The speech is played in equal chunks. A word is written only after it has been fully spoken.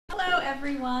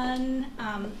everyone.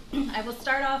 I will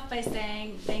start off by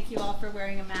saying thank you all for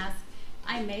wearing a mask.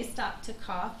 I may stop to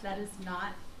cough. That is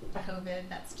not COVID.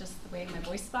 That's just the way my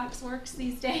voice box works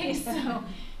these days. So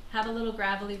have a little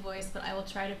gravelly voice, but I will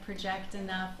try to project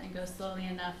enough and go slowly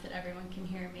enough that everyone can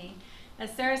hear me.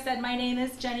 As Sarah said, my name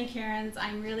is Jenne Cairns.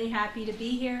 I'm really happy to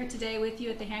be here today with you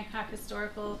at the Hancock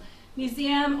Historical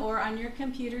Museum or on your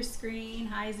computer screen.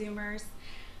 Hi, Zoomers.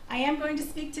 I am going to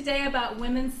speak today about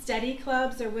women's study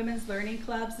clubs or women's learning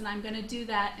clubs, and I'm going to do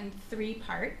that in 3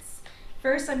 parts.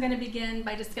 First, I'm going to begin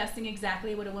by discussing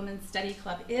exactly what a women's study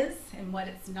club is and what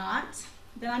it's not.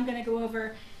 Then I'm going to go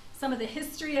over some of the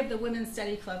history of the women's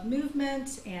study club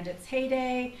movement and its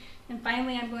heyday. And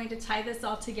finally, I'm going to tie this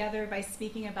all together by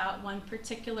speaking about one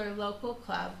particular local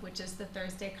club, which is the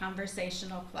Thursday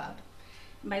Conversational Club.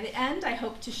 And by the end, I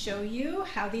hope to show you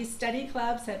how these study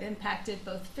clubs have impacted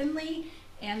both Findlay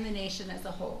and the nation as a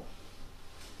whole.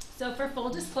 So for full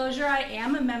disclosure, I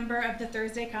am a member of the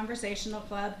Thursday Conversational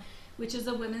Club, which is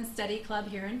a women's study club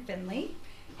here in Findlay.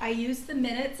 I used the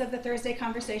minutes of the Thursday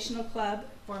Conversational Club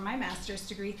for my master's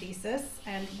degree thesis,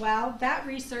 and while that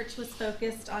research was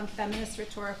focused on feminist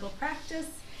rhetorical practice,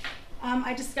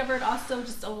 I discovered also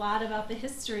just a lot about the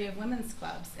history of women's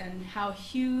clubs and how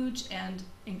huge and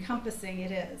encompassing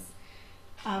it is.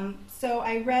 So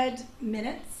I read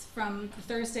minutes from the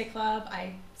Thursday Club,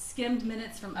 I skimmed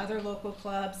minutes from other local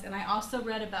clubs, and I also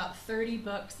read about 30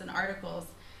 books and articles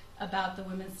about the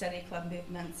women's study club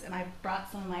movements, and I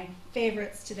brought some of my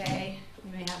favorites today.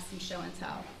 We may have some show and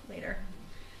tell later.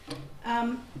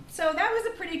 So that was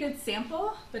a pretty good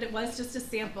sample, but it was just a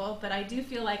sample, but I do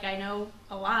feel like I know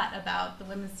a lot about the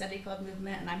women's study club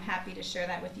movement, and I'm happy to share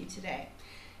that with you today.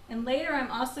 And later I'm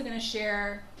also going to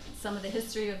share some of the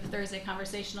history of the Thursday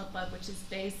Conversational Club, which is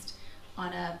based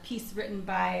on a piece written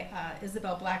by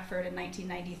Isabel Blackford in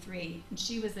 1993, and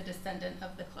she was a descendant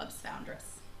of the club's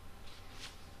foundress.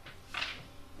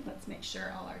 Let's make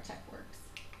sure all our tech works.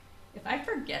 If I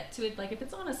forget to, like if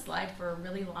it's on a slide for a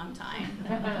really long time,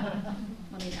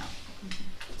 let me know.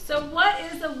 So what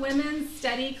is a women's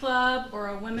study club or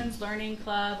a women's learning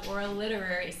club or a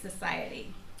literary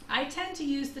society? I tend to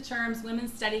use the terms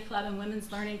women's study club and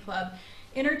women's learning club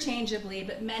interchangeably,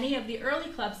 but many of the early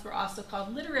clubs were also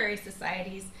called literary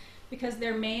societies because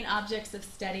their main objects of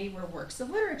study were works of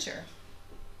literature.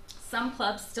 Some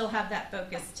clubs still have that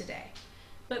focus today.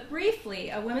 But briefly,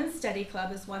 a women's study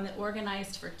club is one that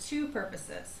organized for 2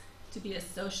 purposes: to be a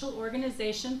social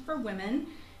organization for women,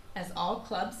 as all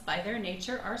clubs by their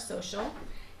nature are social,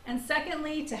 and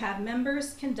secondly, to have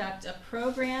members conduct a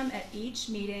program at each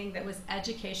meeting that was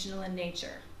educational in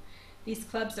nature. These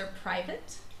clubs are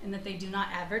private in that they do not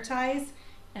advertise,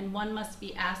 and one must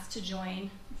be asked to join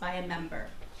by a member.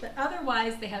 But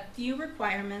otherwise, they have few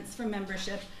requirements for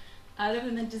membership other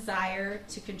than the desire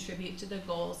to contribute to the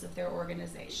goals of their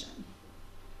organization.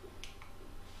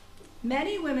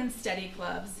 Many women's study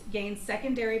clubs gained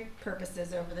secondary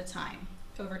purposes over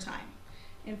time.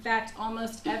 In fact,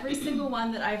 almost every single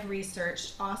one that I've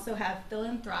researched also have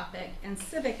philanthropic and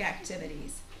civic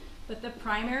activities, but the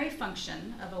primary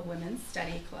function of a women's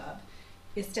study club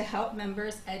is to help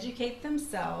members educate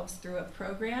themselves through a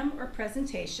program or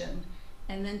presentation,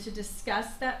 and then to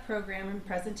discuss that program and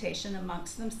presentation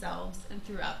amongst themselves and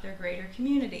throughout their greater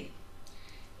community.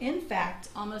 In fact,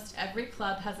 almost every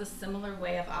club has a similar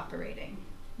way of operating.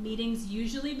 Meetings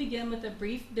usually begin with a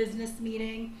brief business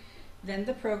meeting, then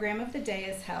the program of the day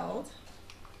is held,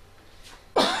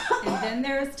 and then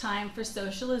there is time for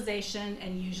socialization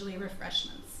and usually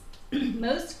refreshments.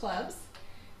 Most clubs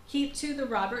keep to the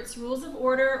Robert's Rules of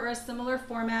Order or a similar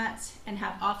format and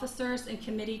have officers and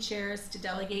committee chairs to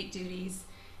delegate duties,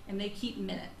 and they keep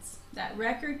minutes. That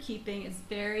record keeping is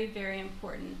very, very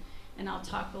important, and I'll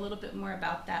talk a little bit more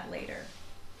about that later.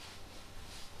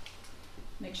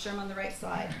 Make sure I'm on the right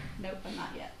slide. Nope, I'm not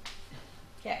yet.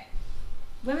 Okay.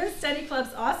 Women's study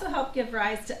clubs also help give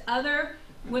rise to other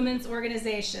women's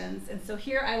organizations, and so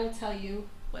here I will tell you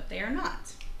what they are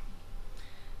not.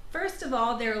 First of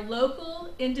all, they're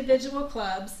local individual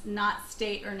clubs, not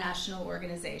state or national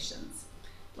organizations.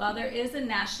 While there is a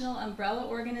national umbrella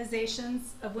organization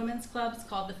of women's clubs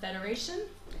called the Federation,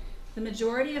 the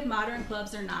majority of modern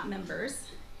clubs are not members,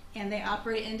 and they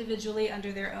operate individually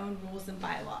under their own rules and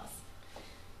bylaws.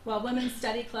 While women's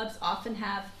study clubs often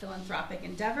have philanthropic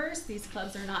endeavors, these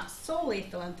clubs are not solely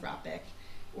philanthropic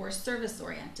or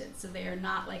service-oriented, so they are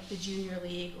not like the Junior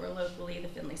League or locally the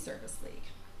Findlay Service League.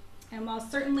 And while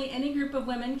certainly any group of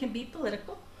women can be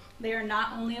political, they are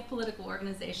not only a political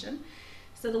organization.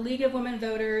 So the League of Women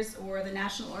Voters or the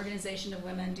National Organization of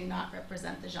Women do not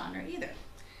represent the genre either.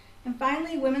 And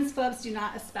finally, women's clubs do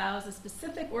not espouse a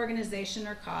specific organization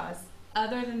or cause,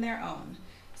 other than their own.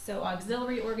 So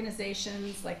auxiliary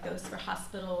organizations like those for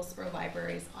hospitals or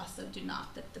libraries also do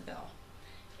not fit the bill.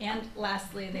 And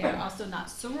lastly, they are also not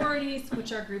sororities,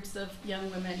 which are groups of young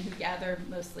women who gather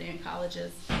mostly in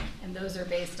colleges, and those are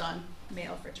based on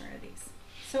male fraternities.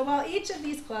 So while each of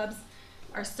these clubs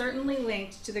are certainly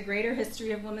linked to the greater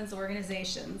history of women's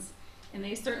organizations, and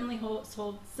they certainly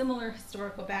hold similar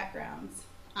historical backgrounds,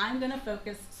 I'm going to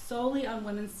focus solely on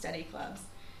women's study clubs,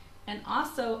 and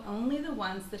also only the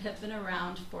ones that have been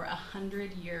around for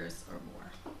 100 years or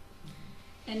more.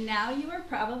 And now you are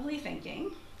probably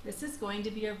thinking, this is going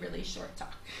to be a really short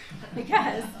talk,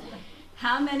 because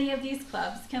how many of these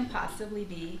clubs can possibly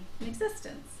be in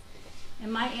existence?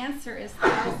 And my answer is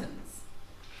thousands.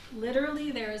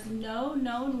 Literally, there is no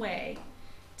known way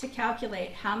to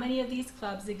calculate how many of these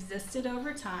clubs existed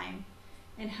over time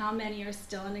and how many are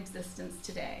still in existence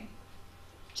today.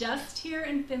 Just here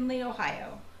in Findlay,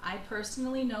 Ohio, I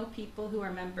personally know people who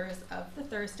are members of the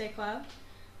Thursday Club,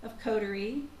 of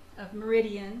Coterie, of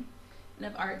Meridian, and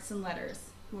of Arts and Letters,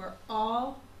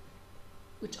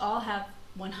 which all have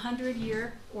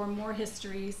 100-year or more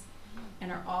histories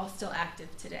and are all still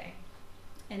active today.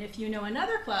 And if you know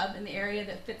another club in the area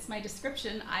that fits my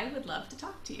description, I would love to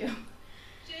talk to you.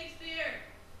 Shakespeare!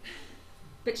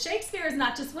 But Shakespeare is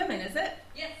not just women, is it?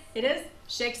 Yes. It is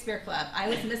Shakespeare Club. I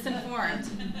was misinformed.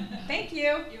 Thank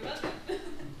you. You're welcome.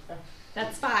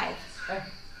 That's 5.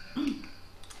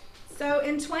 So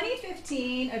in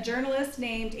 2015, a journalist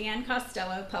named Ann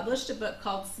Costello published a book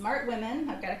called Smart Women.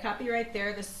 I've got a copy right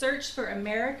there, The Search for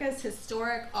America's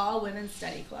Historic All-Women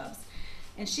Study Clubs.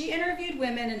 And she interviewed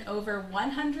women in over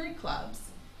 100 clubs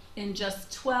in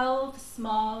just 12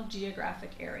 small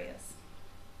geographic areas.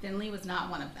 Findlay was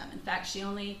not one of them. In fact, she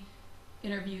only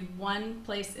interviewed one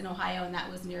place in Ohio, and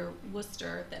that was near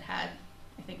Worcester, that had,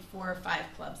 I think, 4 or 5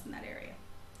 clubs in that area.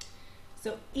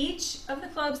 So each of the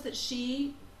clubs that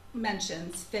she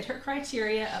mentions fit her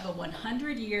criteria of a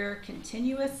 100-year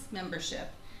continuous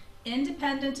membership,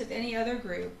 independent of any other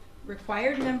group,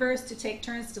 required members to take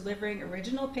turns delivering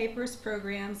original papers,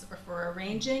 programs, or for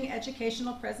arranging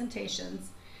educational presentations,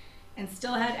 and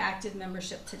still had active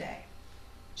membership today.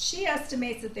 She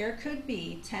estimates that there could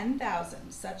be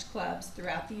 10,000 such clubs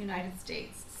throughout the United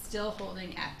States still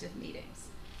holding active meetings.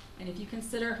 And if you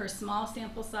consider her small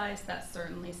sample size, that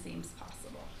certainly seems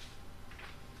possible.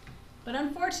 But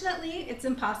unfortunately, it's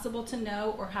impossible to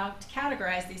know or how to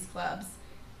categorize these clubs,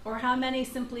 or how many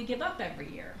simply give up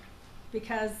every year.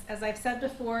 Because, as I've said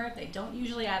before, they don't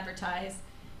usually advertise,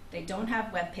 they don't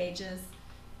have web pages,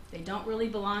 they don't really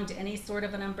belong to any sort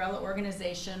of an umbrella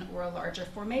organization or a larger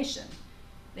formation.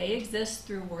 They exist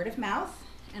through word of mouth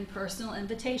and personal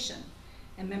invitation,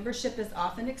 and membership is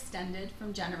often extended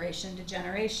from generation to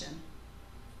generation.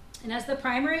 And as the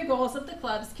primary goals of the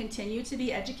clubs continue to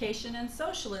be education and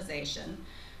socialization,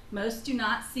 most do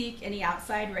not seek any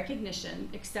outside recognition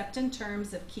except in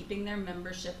terms of keeping their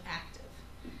membership active.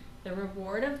 The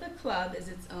reward of the club is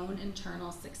its own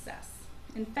internal success.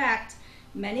 In fact,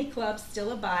 many clubs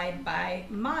still abide by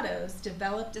mottos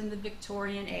developed in the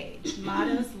Victorian age.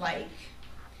 Mottos like,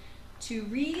 to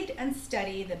read and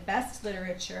study the best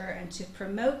literature and to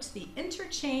promote the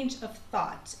interchange of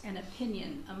thought and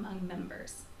opinion among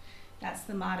members. That's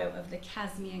the motto of the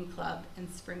Casmian Club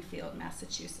in Springfield,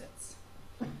 Massachusetts.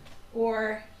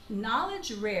 Or,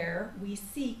 knowledge rare, we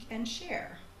seek and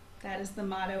share. That is the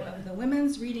motto of the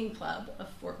Women's Reading Club of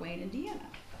Fort Wayne,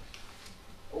 Indiana.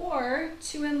 Or,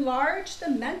 to enlarge the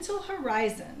mental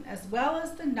horizon as well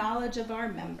as the knowledge of our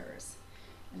members.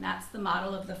 And that's the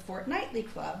motto of the Fortnightly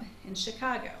Club in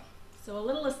Chicago. So a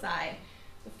little aside,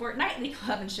 the Fortnightly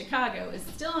Club in Chicago is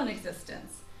still in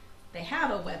existence. They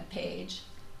have a web page.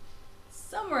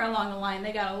 Somewhere along the line,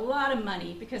 they got a lot of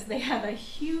money because they have a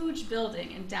huge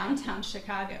building in downtown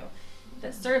Chicago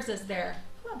that serves as their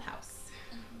clubhouse.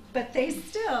 But they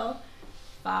still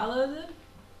follow the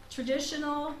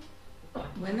traditional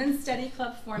women's study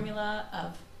club formula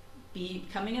of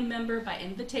becoming a member by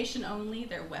invitation only.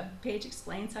 Their webpage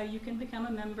explains how you can become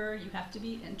a member. You have to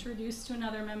be introduced to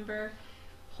another member,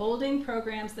 holding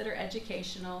programs that are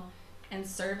educational, and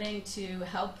serving to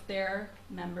help their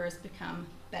members become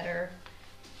better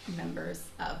members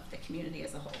of the community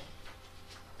as a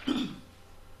whole.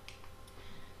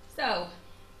 So,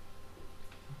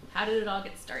 how did it all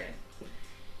get started?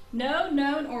 No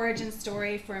known origin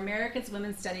story for America's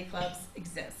women's study clubs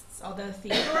exists, although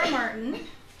Theodora Martin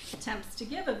attempts to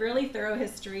give a really thorough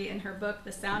history in her book,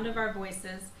 The Sound of Our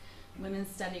Voices,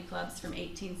 Women's Study Clubs from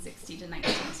 1860 to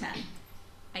 1910.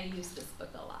 I use this book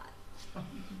a lot.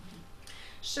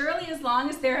 Surely, as long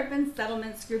as there have been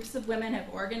settlements, groups of women have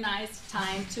organized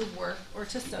time to work or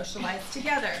to socialize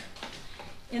together.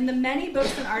 In the many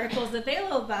books and articles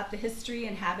available about the history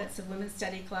and habits of women's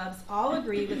study clubs, all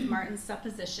agree with Martin's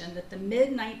supposition that the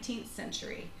mid-19th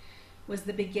century was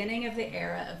the beginning of the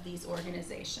era of these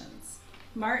organizations.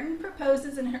 Martin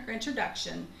proposes in her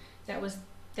introduction that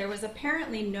there was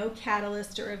apparently no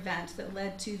catalyst or event that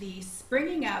led to the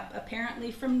springing up,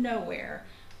 apparently from nowhere,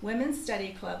 women's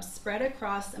study clubs spread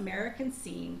across American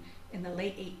scene in the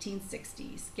late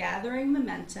 1860s, gathering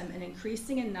momentum and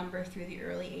increasing in number through the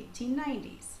early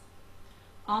 1890s.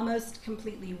 Almost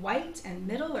completely white and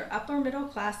middle or upper middle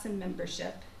class in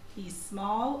membership, these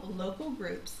small local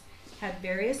groups had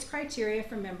various criteria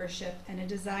for membership and a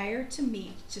desire to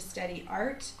meet to study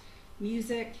art,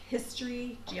 music,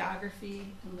 history, geography,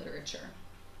 and literature.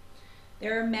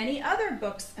 There are many other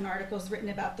books and articles written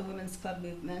about the women's club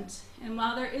movement, and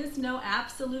while there is no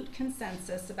absolute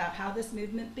consensus about how this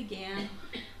movement began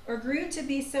or grew to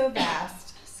be so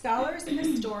vast, scholars and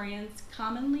historians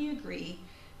commonly agree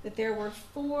that there were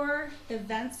 4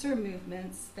 events or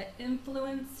movements that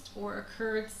influenced or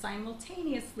occurred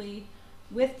simultaneously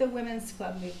with the women's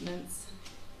club movements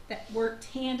that worked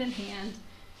hand in hand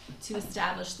to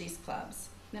establish these clubs.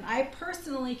 And I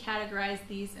personally categorize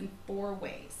these in 4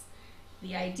 ways: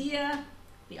 the idea,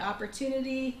 the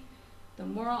opportunity, the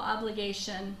moral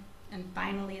obligation, and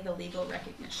finally the legal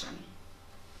recognition.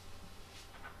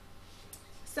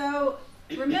 So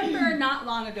remember not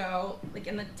long ago, like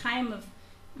in the time of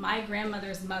my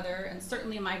grandmother's mother and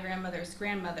certainly my grandmother's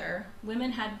grandmother,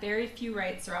 women had very few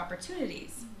rights or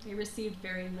opportunities. They received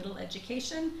very little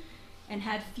education and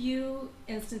had few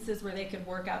instances where they could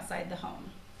work outside the home.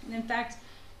 And in fact,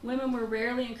 women were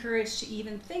rarely encouraged to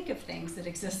even think of things that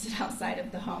existed outside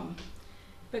of the home.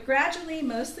 But gradually,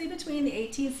 mostly between the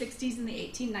 1860s and the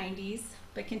 1890s,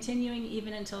 but continuing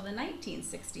even until the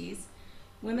 1960s,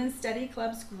 women's study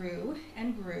clubs grew,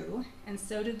 and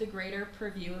so did the greater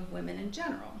purview of women in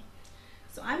general.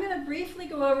 So I'm going to briefly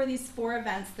go over these 4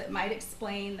 events that might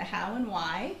explain the how and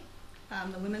why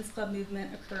the women's club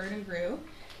movement occurred and grew.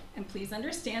 And please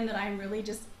understand that I'm really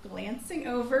just glancing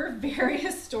over very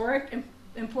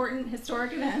important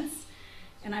historic events,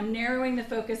 and I'm narrowing the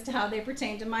focus to how they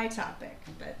pertain to my topic,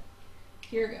 but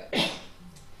here goes.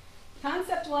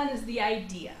 Concept 1 is the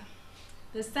idea.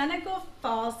 The Seneca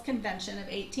Falls Convention of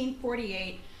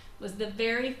 1848 was the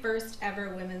very first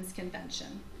ever women's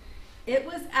convention. It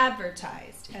was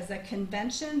advertised as a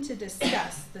convention to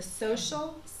discuss the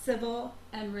social, civil,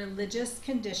 and religious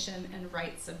condition and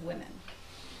rights of women.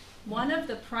 One of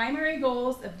the primary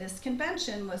goals of this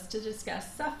convention was to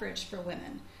discuss suffrage for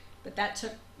women, but that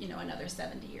took, another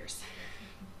 70 years.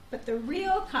 But the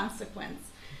real consequence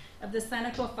of the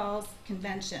Seneca Falls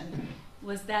Convention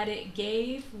was that it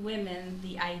gave women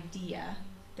the idea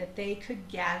that they could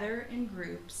gather in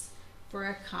groups for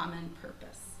a common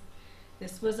purpose.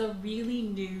 This was a really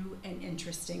new and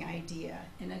interesting idea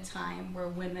in a time where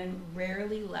women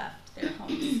rarely left their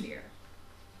home sphere.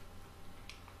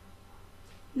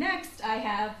 Next, I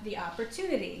have the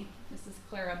opportunity. This is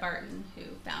Clara Barton, who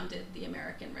founded the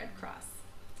American Red Cross.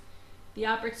 The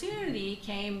opportunity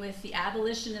came with the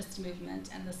abolitionist movement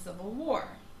and the Civil War.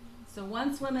 So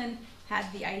once women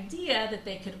had the idea that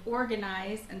they could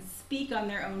organize and speak on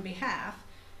their own behalf,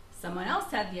 someone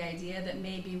else had the idea that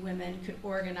maybe women could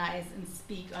organize and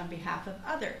speak on behalf of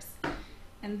others.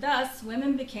 And thus,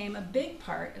 women became a big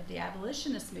part of the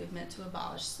abolitionist movement to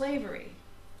abolish slavery.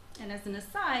 And as an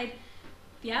aside,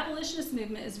 the abolitionist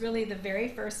movement is really the very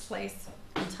first place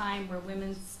in time where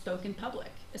women spoke in public,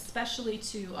 especially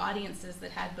to audiences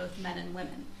that had both men and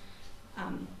women.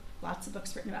 Lots of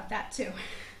books written about that too.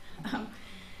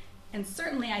 And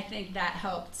certainly I think that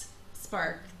helped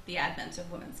spark the advent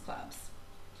of women's clubs.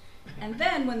 And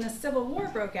then when the Civil War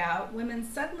broke out, women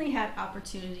suddenly had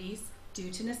opportunities due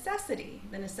to necessity,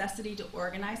 the necessity to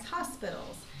organize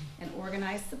hospitals and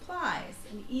organize supplies,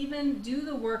 and even do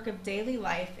the work of daily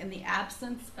life in the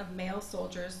absence of male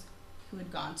soldiers who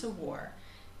had gone to war.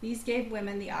 These gave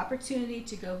women the opportunity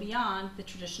to go beyond the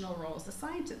traditional roles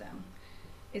assigned to them.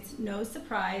 It's no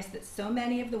surprise that so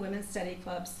many of the women's study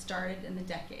clubs started in the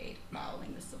decade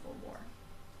following the Civil War.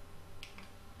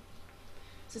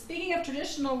 So speaking of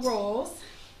traditional roles,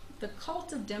 the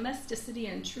cult of domesticity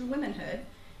and true womanhood,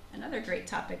 another great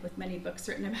topic with many books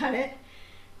written about it,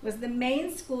 was the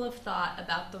main school of thought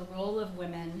about the role of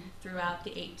women throughout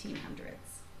the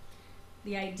 1800s.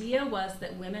 The idea was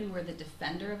that women were the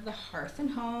defender of the hearth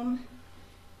and home.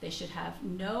 They should have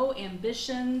no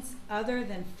ambitions other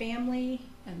than family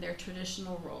and their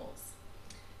traditional roles.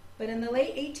 But in the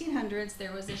late 1800s,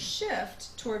 there was a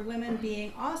shift toward women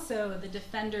being also the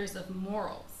defenders of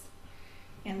morals.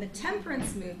 And the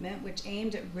temperance movement, which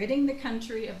aimed at ridding the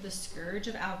country of the scourge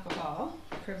of alcohol,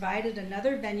 provided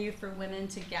another venue for women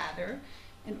to gather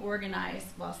and organize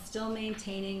while still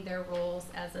maintaining their roles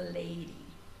as a lady.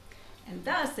 And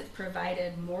thus it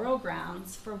provided moral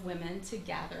grounds for women to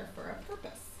gather for a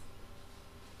purpose.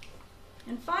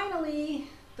 And finally,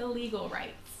 the legal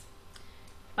rights.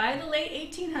 By the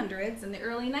late 1800s and the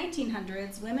early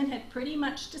 1900s, women had pretty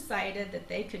much decided that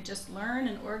they could just learn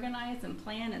and organize and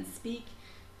plan and speak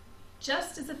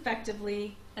just as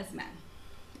effectively as men.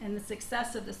 And the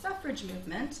success of the suffrage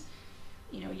movement,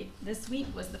 this week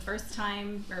was the first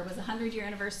time, or was a 100-year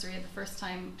anniversary of the first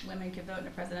time women could vote in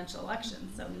a presidential election,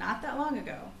 so not that long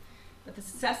ago. But the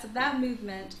success of that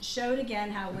movement showed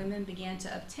again how women began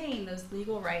to obtain those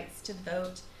legal rights to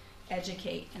vote,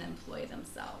 educate, and employ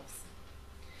themselves.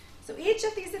 So each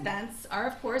of these events are,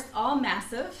 of course, all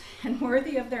massive and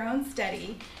worthy of their own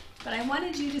study, but I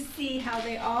wanted you to see how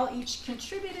they all each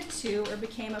contributed to or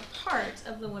became a part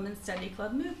of the Women's Study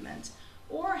Club movement,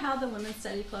 or how the Women's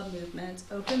Study Club movement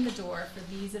opened the door for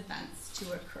these events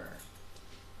to occur.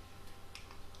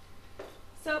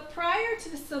 So prior to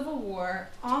the Civil War,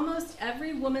 almost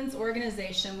every women's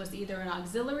organization was either an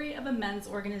auxiliary of a men's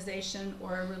organization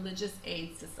or a religious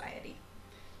aid society.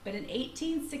 But in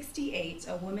 1868,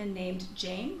 a woman named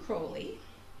Jane Crowley,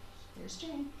 there's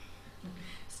Jane,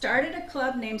 started a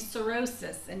club named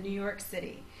Cirrhosis in New York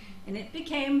City, and it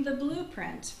became the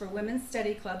blueprint for women's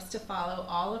study clubs to follow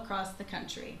all across the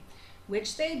country,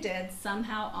 which they did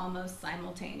somehow almost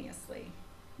simultaneously.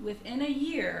 Within a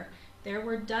year, there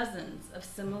were dozens of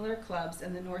similar clubs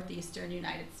in the northeastern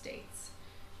United States.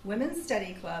 Women's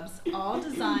study clubs, all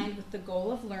designed with the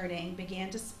goal of learning, began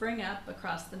to spring up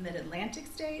across the mid-Atlantic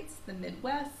states, the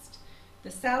Midwest, the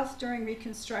South during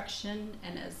Reconstruction,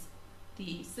 and as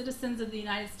the citizens of the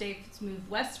United States moved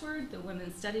westward, the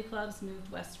women's study clubs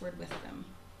moved westward with them.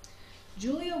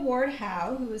 Julia Ward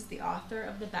Howe, who is the author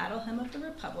of the Battle Hymn of the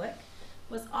Republic,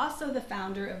 was also the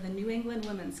founder of the New England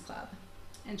Women's Club,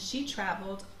 and she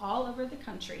traveled all over the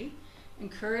country,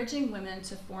 encouraging women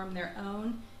to form their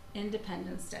own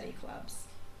independent study clubs.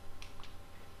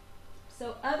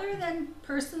 So other than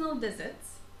personal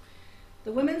visits,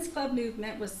 the women's club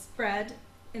movement was spread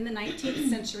in the 19th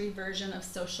century version of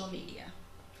social media.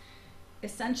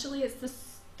 Essentially, it's the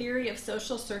theory of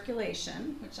social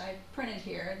circulation, which I printed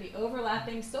here. The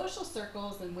overlapping social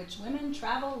circles in which women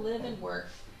travel, live, and work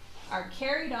are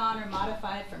carried on or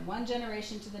modified from one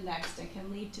generation to the next and can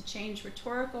lead to change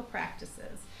rhetorical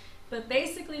practices. But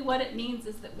basically what it means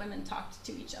is that women talked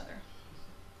to each other.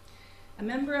 A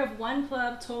member of one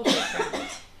club told her friend,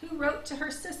 who wrote to her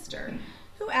sister,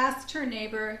 who asked her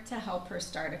neighbor to help her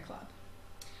start a club.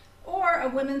 Or a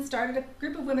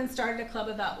group of women started a club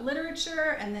about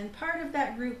literature, and then part of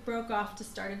that group broke off to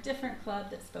start a different club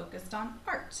that's focused on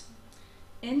art.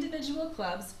 Individual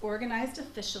clubs organized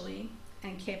officially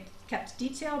and kept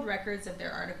detailed records of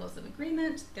their articles of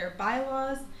agreement, their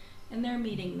bylaws, and their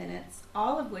meeting minutes,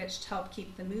 all of which helped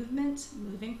keep the movement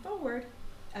moving forward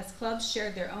as clubs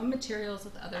shared their own materials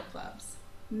with other clubs.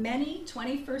 Many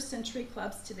 21st century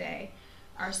clubs today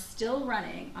are still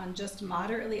running on just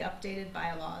moderately updated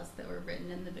bylaws that were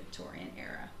written in the Victorian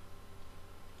era.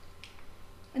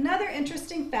 Another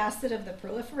interesting facet of the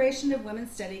proliferation of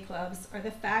women's study clubs are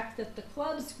the fact that the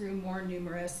clubs grew more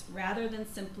numerous rather than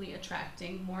simply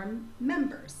attracting more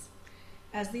members.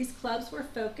 As these clubs were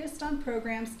focused on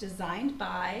programs designed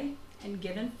by and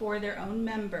given for their own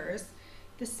members,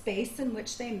 the space in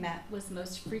which they met was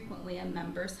most frequently a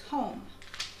member's home.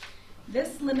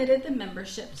 This limited the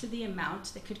membership to the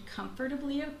amount that could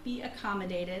comfortably be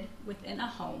accommodated within a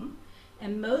home,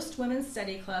 and most women's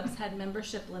study clubs had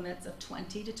membership limits of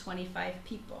 20 to 25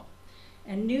 people.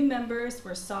 And new members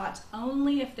were sought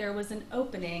only if there was an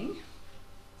opening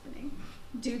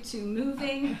due to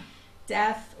moving,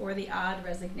 death, or the odd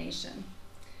resignation.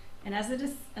 And as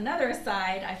another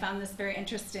aside, I found this very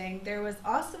interesting. There was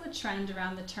also a trend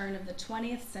around the turn of the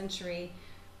 20th century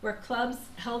where clubs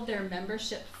held their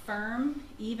membership firm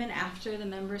even after the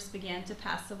members began to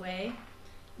pass away.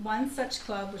 One such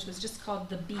club, which was just called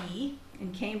the Bee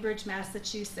in Cambridge,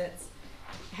 Massachusetts,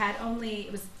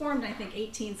 it was formed, I think,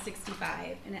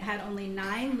 1865, and it had only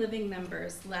 9 living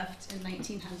members left in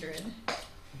 1900.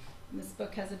 And this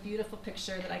book has a beautiful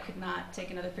picture that I could not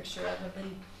take another picture of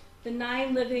the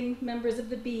 9 living members of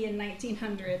the Bee in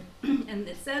 1900. And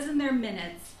it says in their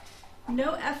minutes,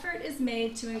 "No effort is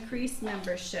made to increase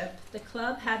membership, the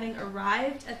club having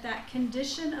arrived at that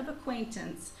condition of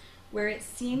acquaintance where it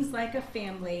seems like a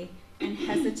family and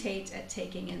hesitate at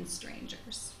taking in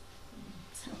strangers."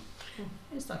 So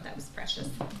I just thought that was precious.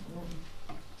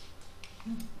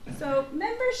 So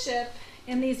membership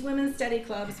in these women's study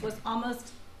clubs was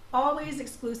almost always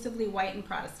exclusively white and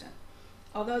Protestant,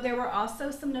 although there were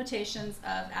also some notations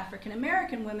of African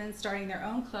American women starting their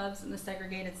own clubs in the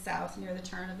segregated South near the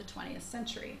turn of the 20th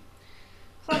century.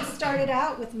 Clubs started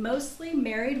out with mostly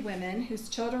married women whose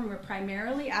children were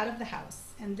primarily out of the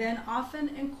house, and then often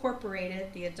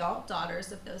incorporated the adult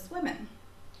daughters of those women.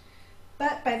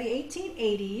 But by the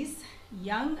 1880s,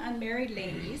 young unmarried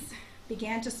ladies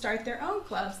began to start their own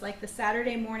clubs, like the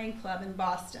Saturday Morning Club in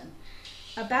Boston,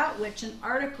 about which an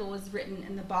article was written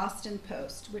in the Boston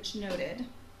Post, which noted,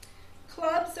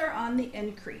 "Clubs are on the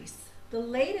increase. The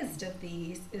latest of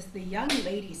these is the Young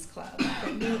Ladies Club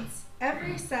that meets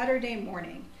every Saturday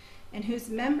morning and whose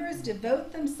members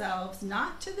devote themselves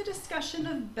not to the discussion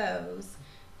of beaux,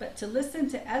 but to listen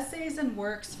to essays and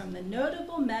works from the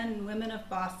notable men and women of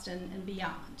Boston and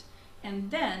beyond,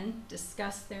 and then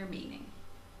discuss their meaning."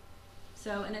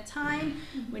 So in a time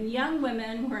when young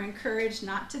women were encouraged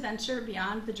not to venture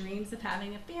beyond the dreams of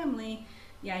having a family,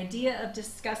 the idea of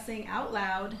discussing out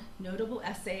loud notable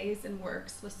essays and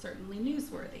works was certainly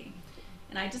newsworthy.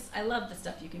 And I love the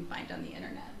stuff you can find on the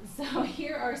internet. So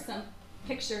here are some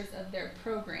pictures of their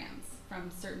programs from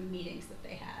certain meetings that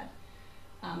they had.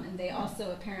 And they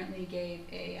also apparently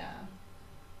gave a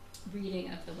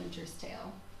reading of The Winter's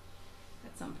Tale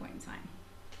at some point in time.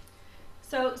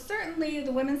 So certainly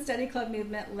the Women's Study Club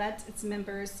movement led its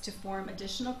members to form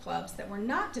additional clubs that were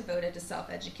not devoted to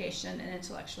self-education and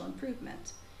intellectual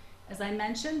improvement. As I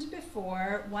mentioned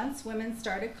before, once women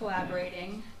started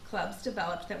collaborating, clubs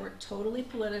developed that were totally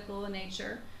political in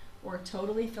nature or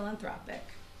totally philanthropic.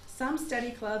 Some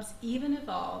study clubs even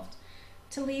evolved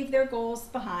to leave their goals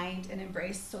behind and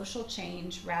embrace social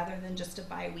change rather than just a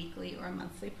bi-weekly or a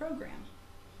monthly program.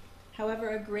 However,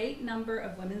 a great number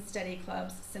of women's study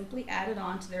clubs simply added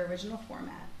on to their original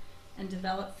format and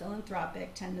developed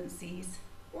philanthropic tendencies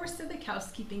or civic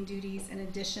housekeeping duties in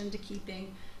addition to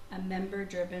keeping a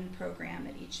member-driven program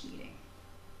at each meeting.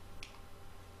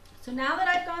 So now that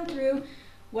I've gone through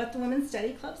what the women's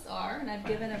study clubs are and I've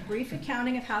given a brief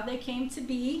accounting of how they came to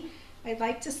be, I'd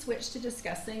like to switch to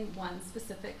discussing one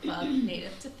specific club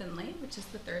native to Findlay, which is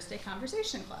the Thursday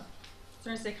Conversational Club.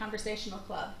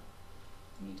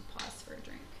 I need to pause for a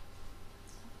drink.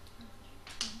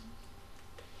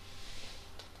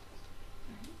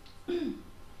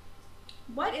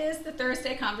 What is the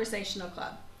Thursday Conversational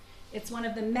Club? It's one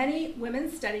of the many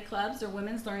women's study clubs or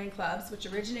women's learning clubs which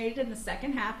originated in the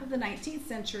second half of the 19th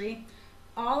century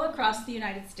all across the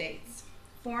United States.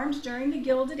 Formed during the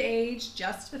Gilded Age,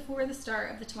 just before the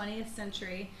start of the 20th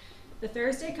century, the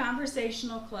Thursday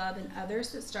Conversational Club and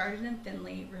others that started in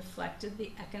Findlay reflected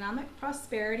the economic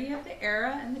prosperity of the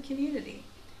era and the community.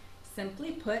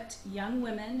 Simply put, young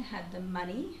women had the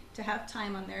money to have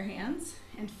time on their hands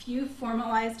and few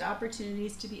formalized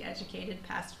opportunities to be educated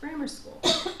past grammar school.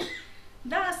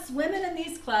 Thus, women in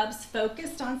these clubs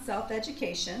focused on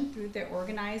self-education through their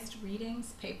organized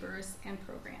readings, papers, and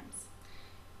programs.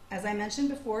 As I mentioned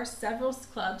before, several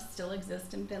clubs still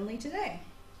exist in Findlay today.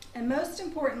 And most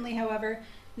importantly, however,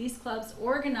 these clubs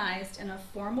organized in a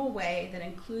formal way that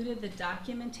included the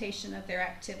documentation of their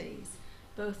activities,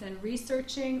 both in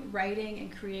researching, writing,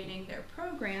 and creating their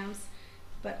programs,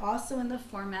 but also in the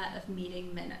format of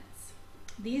meeting minutes.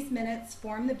 These minutes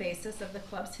form the basis of the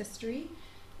club's history,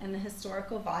 and the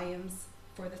historical volumes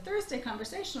for the Thursday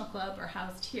Conversational Club are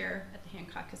housed here at the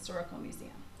Hancock Historical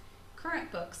Museum.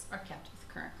 Current books are kept with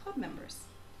current club members.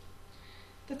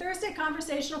 The Thursday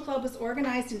Conversational Club was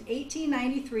organized in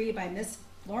 1893 by Miss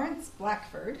Florence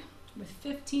Blackford with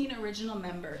 15 original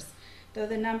members, though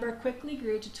the number quickly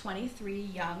grew to 23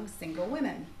 young single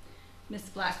women. Miss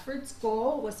Blackford's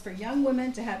goal was for young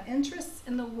women to have interests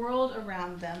in the world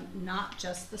around them, not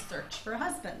just the search for a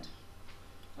husband.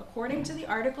 According to the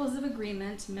Articles of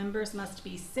Agreement, members must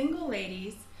be single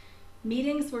ladies.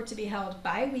 Meetings were to be held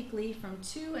bi-weekly from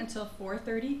 2 until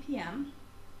 4:30 p.m.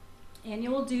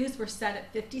 Annual dues were set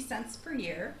at 50 cents per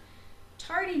year.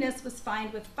 Tardiness was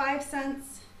fined with 5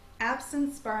 cents.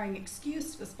 Absence barring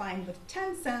excuse was fined with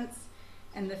 10 cents.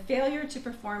 And the failure to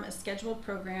perform a scheduled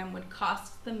program would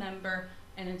cost the member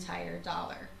an entire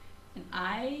 $1. And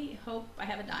I hope I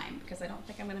have a dime because I don't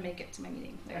think I'm going to make it to my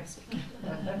meeting later this week.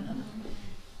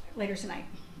 Later tonight.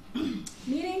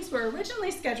 Meetings were originally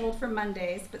scheduled for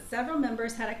Mondays, but several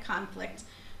members had a conflict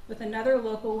with another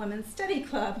local women's study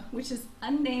club, which is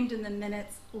unnamed in the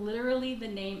minutes. Literally, the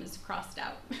name is crossed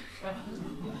out.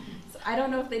 So I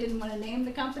don't know if they didn't want to name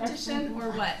the competition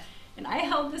or what. And I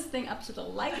held this thing up to the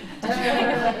light to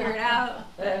try to figure it out.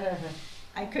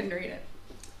 I couldn't read it.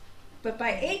 But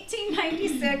by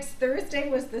 1896, Thursday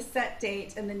was the set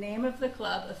date, and the name of the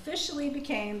club officially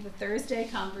became the Thursday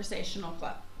Conversational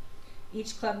Club.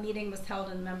 Each club meeting was held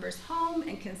in a member's home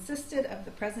and consisted of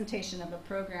the presentation of a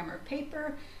program or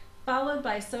paper, followed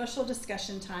by social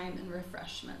discussion time and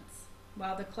refreshments.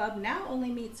 While the club now only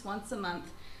meets once a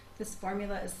month, this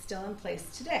formula is still in place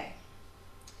today.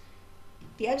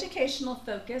 The educational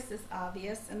focus is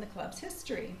obvious in the club's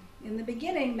history. In the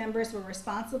beginning, members were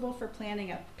responsible for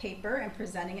planning a paper and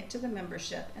presenting it to the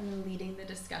membership and then leading the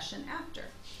discussion after.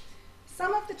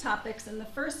 Some of the topics in the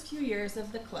first few years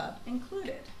of the club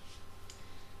included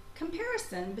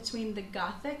comparison between the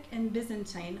Gothic and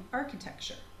Byzantine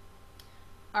architecture,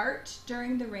 art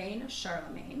during the reign of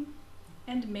Charlemagne,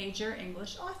 and major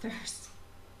English authors.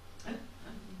 I'm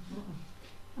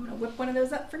going to whip one of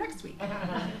those up for next week.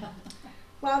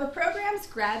 While the programs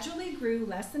gradually grew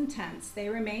less intense, they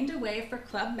remained a way for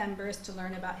club members to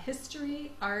learn about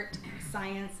history, art,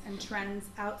 science, and trends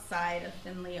outside of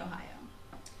Findlay, Ohio.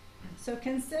 So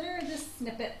consider this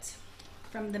snippet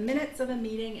from the minutes of a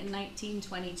meeting in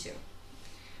 1922.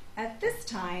 At this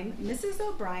time, Mrs.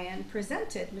 O'Brien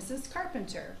presented Mrs.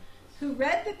 Carpenter, who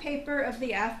read the paper of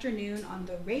the afternoon on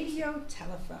the radio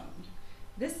telephone.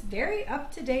 This very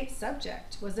up-to-date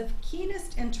subject was of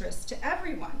keenest interest to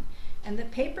everyone, and the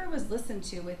paper was listened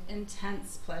to with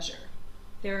intense pleasure.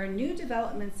 There are new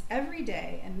developments every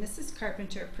day, and Mrs.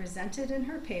 Carpenter presented in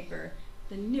her paper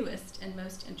the newest and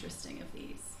most interesting of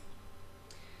these.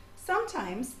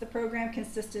 Sometimes the program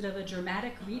consisted of a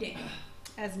dramatic reading,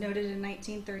 as noted in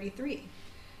 1933.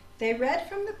 They read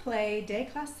from the play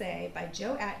Déclassé by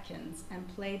Joe Atkins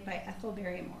and played by Ethel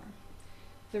Barrymore.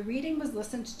 The reading was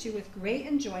listened to with great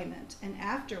enjoyment, and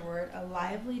afterward a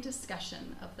lively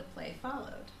discussion of the play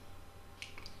followed.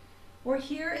 Or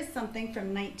here is something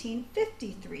from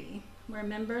 1953, where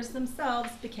members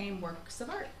themselves became works of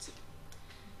art.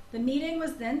 The meeting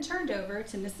was then turned over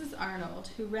to Mrs. Arnold,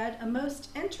 who read a most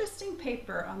interesting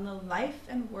paper on the life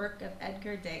and work of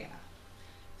Edgar Degas.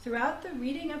 Throughout the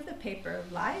reading of the paper,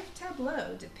 live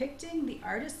tableaux depicting the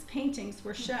artist's paintings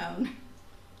were shown.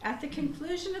 At the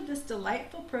conclusion of this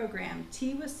delightful program,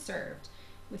 tea was served,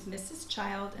 with Mrs.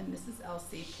 Child and Mrs.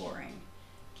 Elsie pouring.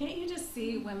 Can't you just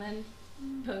see women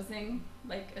posing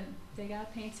like a Degas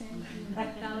painting in the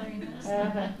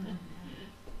ballerinas?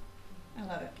 I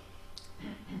love it.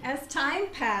 As time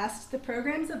passed, the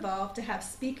programs evolved to have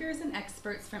speakers and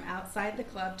experts from outside the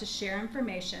club to share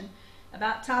information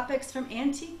about topics from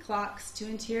antique clocks to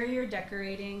interior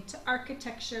decorating to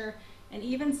architecture and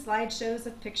even slideshows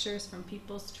of pictures from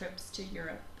people's trips to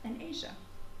Europe and Asia.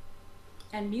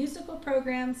 And musical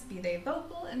programs, be they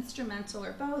vocal, instrumental,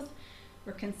 or both,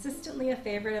 were consistently a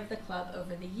favorite of the club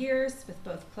over the years, with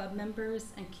both club members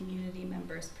and community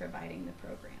members providing the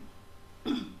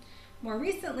program. More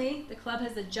recently, the club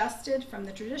has adjusted from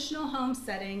the traditional home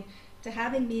setting to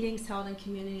having meetings held in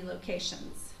community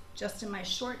locations. Just in my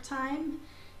short time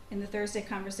in the Thursday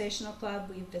Conversational Club,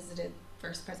 we've visited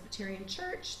First Presbyterian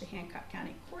Church, the Hancock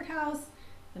County Courthouse,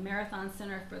 the Marathon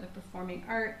Center for the Performing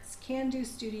Arts, Can-Do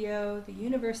Studio, the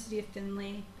University of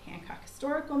Findlay, the Hancock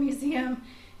Historical Museum,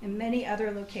 and many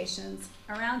other locations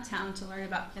around town to learn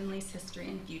about Findlay's history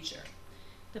and future.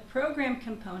 The program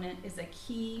component is a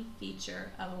key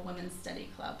feature of a women's study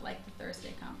club like the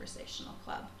Thursday Conversational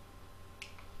Club.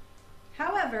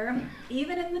 However,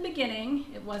 even in the beginning,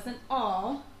 it wasn't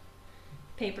all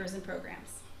papers and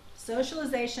programs.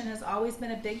 Socialization has always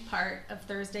been a big part of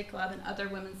Thursday Club and other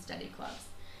women's study clubs.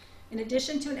 In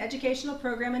addition to an educational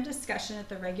program and discussion at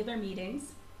the regular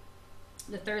meetings,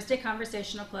 the Thursday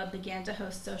Conversational Club began to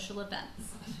host social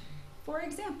events. For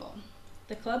example,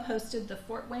 the club hosted the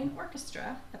Fort Wayne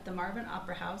Orchestra at the Marvin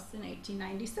Opera House in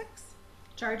 1896,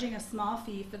 charging a small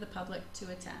fee for the public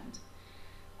to attend.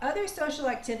 Other social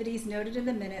activities noted in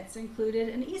the minutes included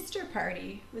an Easter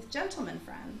party with gentlemen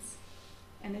friends,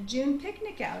 and a June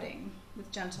picnic outing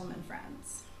with gentlemen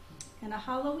friends, and a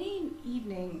Halloween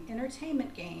evening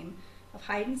entertainment game of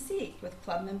hide and seek with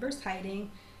club members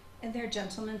hiding and their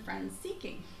gentlemen friends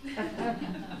seeking.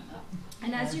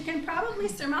 And as you can probably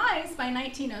surmise, by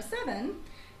 1907,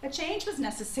 a change was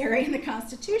necessary in the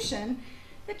Constitution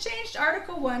that changed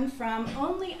Article 1 from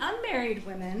only unmarried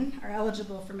women are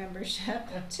eligible for membership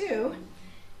to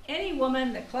any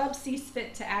woman the club sees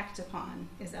fit to act upon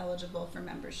is eligible for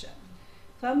membership.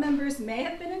 Club members may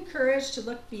have been encouraged to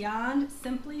look beyond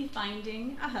simply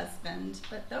finding a husband,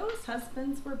 but those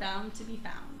husbands were bound to be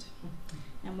found.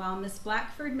 And while Miss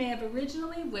Blackford may have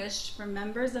originally wished for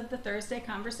members of the Thursday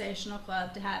Conversational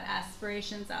Club to have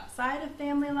aspirations outside of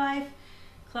family life,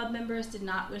 club members did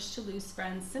not wish to lose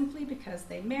friends simply because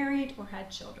they married or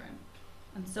had children.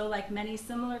 And so, like many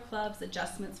similar clubs,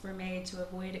 adjustments were made to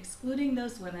avoid excluding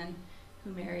those women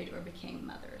who married or became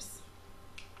mothers.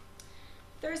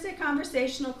 Thursday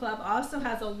Conversational Club also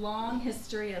has a long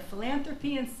history of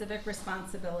philanthropy and civic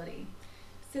responsibility.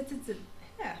 Since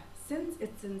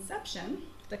its inception,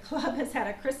 the club has had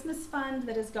a Christmas fund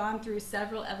that has gone through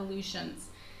several evolutions.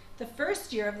 The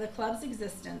first year of the club's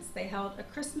existence, they held a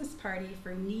Christmas party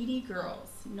for needy girls,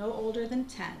 no older than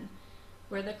 10,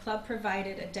 where the club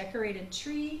provided a decorated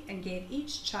tree and gave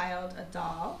each child a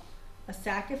doll, a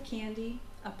sack of candy,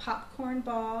 a popcorn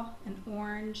ball, an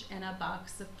orange, and a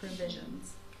box of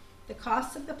provisions. The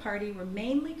costs of the party were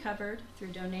mainly covered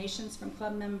through donations from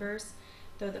club members,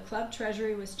 though the club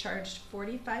treasury was charged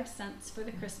 45 cents for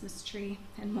the Christmas tree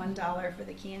and $1 for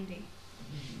the candy.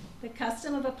 The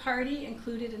custom of a party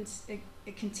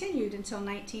it continued until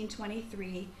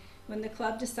 1923, when the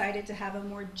club decided to have a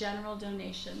more general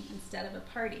donation instead of a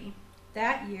party.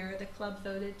 That year, the club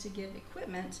voted to give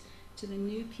equipment to the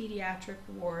new pediatric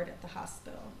ward at the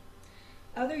hospital.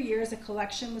 Other years, a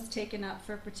collection was taken up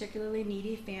for a particularly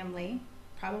needy family,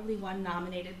 probably one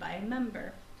nominated by a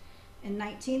member. In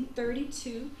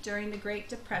 1932, during the Great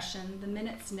Depression, the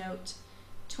minutes note,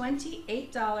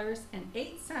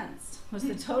 $28.08 was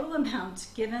the total amount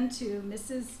given to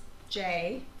Mrs.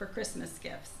 J for Christmas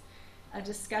gifts. A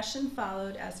discussion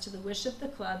followed as to the wish of the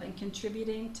club in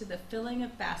contributing to the filling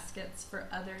of baskets for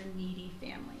other needy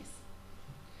families.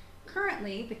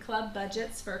 Currently, the club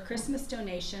budgets for a Christmas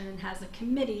donation and has a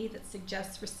committee that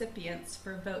suggests recipients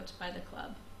for a vote by the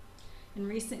club. In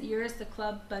recent years, the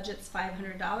club budgets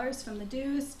 $500 from the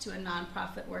dues to a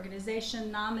nonprofit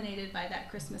organization nominated by that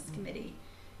Christmas committee,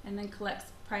 and then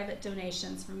collects private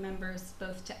donations from members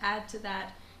both to add to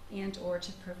that and or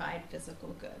to provide physical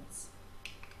goods.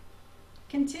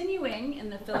 Continuing in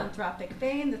the philanthropic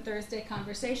vein, the Thursday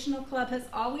Conversational Club has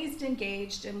always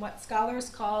engaged in what scholars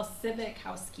call civic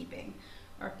housekeeping,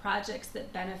 or projects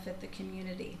that benefit the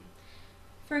community.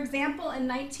 For example, in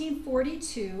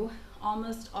 1942,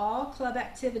 almost all club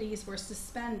activities were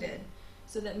suspended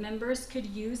so that members could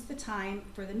use the time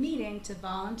for the meeting to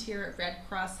volunteer at Red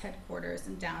Cross headquarters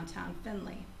in downtown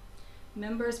Findlay.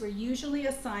 Members were usually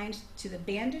assigned to the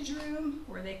bandage room,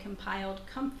 where they compiled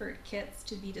comfort kits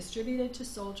to be distributed to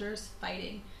soldiers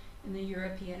fighting in the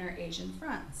European or Asian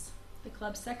fronts. The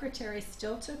club secretary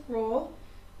still took roll.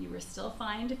 You were still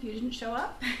fined if you didn't show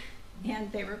up.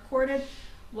 And they recorded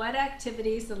what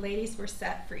activities the ladies were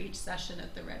set for each session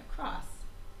at the Red Cross.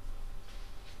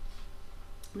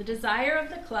 The desire of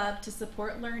the club to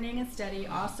support learning and study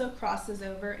also crosses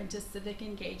over into civic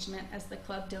engagement, as the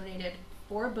club donated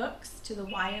 4 books to the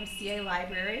YMCA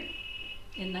library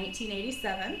in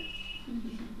 1987.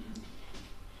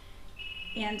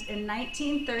 And in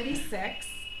 1936,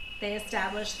 they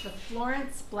established the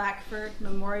Florence Blackford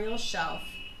Memorial Shelf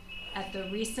at the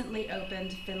recently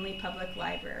opened Findlay Public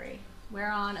Library,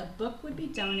 whereon a book would be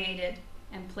donated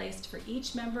and placed for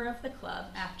each member of the club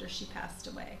after she passed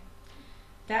away.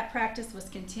 That practice was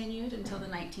continued until the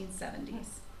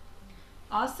 1970s.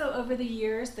 Also, over the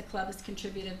years, the club has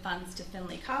contributed funds to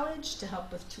Findlay College to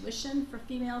help with tuition for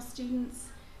female students,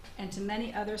 and to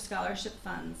many other scholarship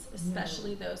funds,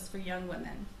 especially those for young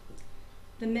women.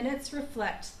 The minutes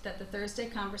reflect that the Thursday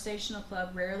Conversational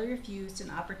Club rarely refused an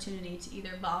opportunity to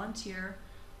either volunteer,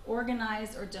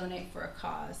 organize, or donate for a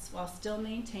cause, while still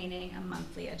maintaining a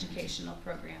monthly educational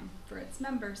program for its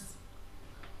members.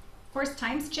 Of course,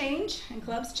 times change, and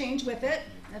clubs change with it.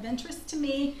 Of interest to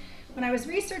me, when I was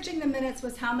researching the minutes,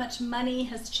 was how much money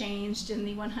has changed in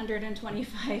the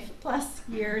 125 plus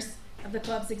years of the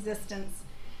club's existence.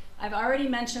 I've already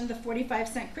mentioned the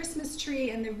 45-cent Christmas tree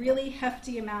and the really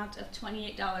hefty amount of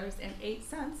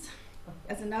 $28.08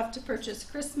 as enough to purchase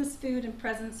Christmas food and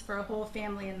presents for a whole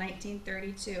family in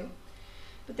 1932.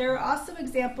 But there are also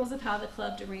examples of how the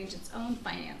club arranged its own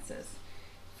finances.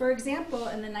 For example,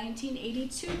 in the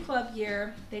 1982 club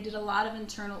year, they did a lot of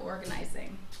internal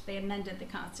organizing. They amended the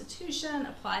Constitution,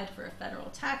 applied for a federal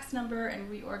tax number, and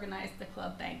reorganized the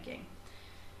club banking.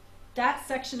 That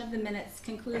section of the minutes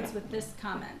concludes with this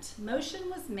comment.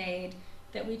 Motion was made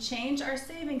that we change our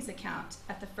savings account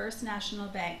at the First National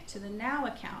Bank to the Now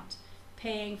account,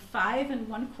 paying 5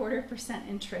 1/4%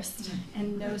 interest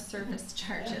and no service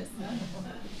charges.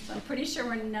 So I'm pretty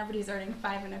sure nobody's earning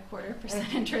 5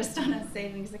 1/4% interest on a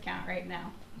savings account right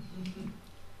now.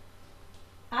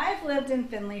 I've lived in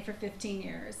Findlay for 15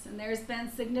 years, and there's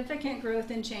been significant growth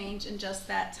and change in just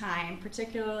that time,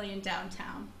 particularly in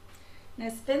downtown. And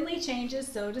as Findlay changes,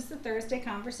 so does the Thursday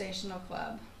Conversational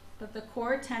Club, but the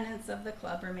core tenets of the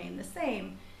club remain the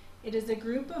same. It is a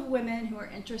group of women who are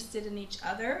interested in each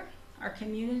other, our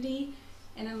community,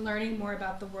 and in learning more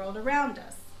about the world around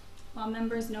us. While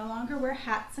members no longer wear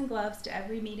hats and gloves to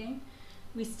every meeting,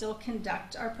 we still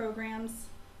conduct our programs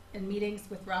and meetings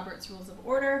with Robert's Rules of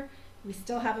Order. We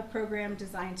still have a program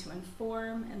designed to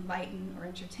inform, enlighten, or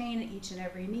entertain at each and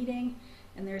every meeting,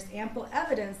 and there's ample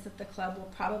evidence that the club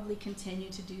will probably continue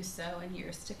to do so in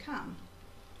years to come.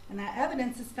 And that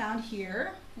evidence is found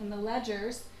here in the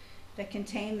ledgers that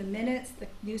contain the minutes, the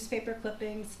newspaper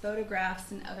clippings,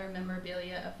 photographs, and other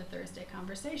memorabilia of the Thursday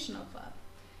Conversational Club.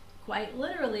 Quite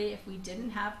literally, if we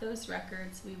didn't have those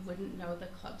records, we wouldn't know the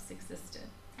clubs existed.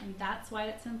 And that's why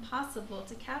it's impossible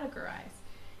to categorize.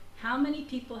 How many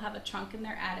people have a trunk in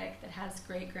their attic that has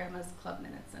great-grandma's club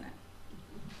minutes in it?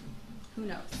 Who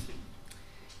knows?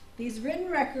 These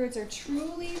written records are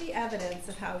truly the evidence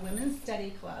of how women's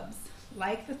study clubs,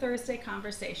 like the Thursday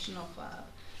Conversational Club,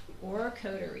 or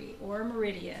Coterie, or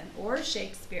Meridian, or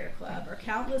Shakespeare Club, or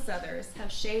countless others,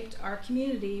 have shaped our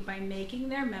community by making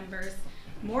their members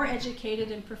more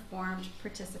educated and informed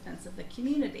participants of the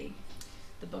community.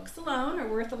 The books alone are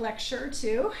worth a lecture or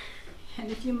two, and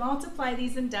if you multiply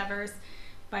these endeavors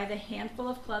by the handful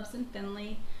of clubs in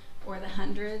Findlay, or the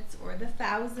hundreds or the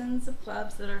thousands of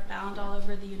clubs that are found all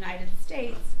over the United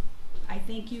States, I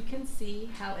think you can see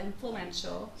how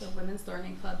influential the Women's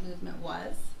Learning Club movement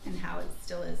was and how it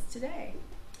still is today.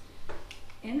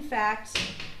 In fact,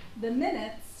 the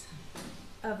minutes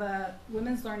of a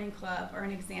Women's Learning Club are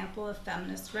an example of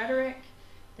feminist rhetoric.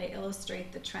 They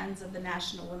illustrate the trends of the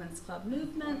National Women's Club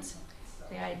movement.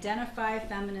 They identify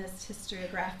feminist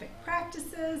historiographic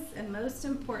practices, and most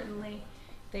importantly,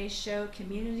 they show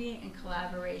community and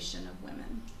collaboration of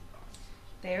women.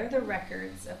 They are the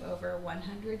records of over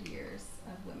 100 years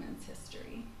of women's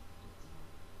history.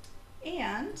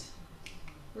 And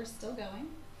we're still going.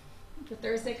 The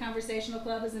Thursday Conversational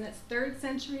Club is in its 3rd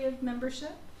century of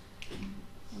membership,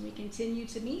 and we continue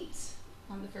to meet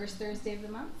on the first Thursday of the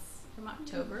month from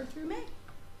October through May.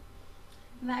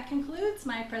 And that concludes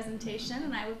my presentation,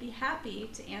 and I would be happy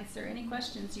to answer any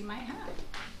questions you might have.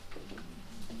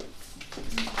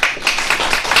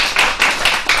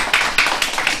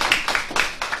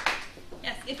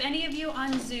 Yes, if any of you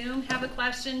on Zoom have a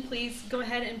question, please go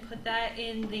ahead and put that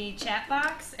in the chat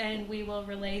box, and we will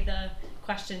relay the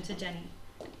question to Jenne.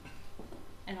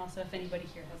 And also if anybody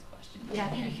here has a question. Yeah,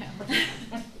 there you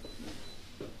go.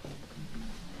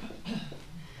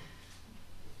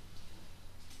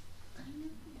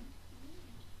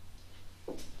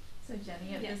 So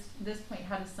Jenne, at Yes. this point,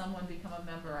 how does someone become a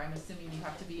member? I'm assuming you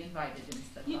have to be invited into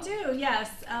the club. You do, yes.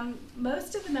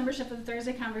 Most of the membership of the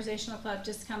Thursday Conversational Club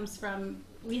just comes from,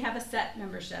 we have a set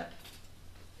membership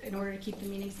in order to keep the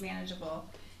meetings manageable.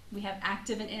 We have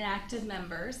active and inactive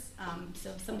members.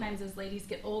 So sometimes as ladies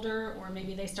get older, or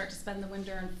maybe they start to spend the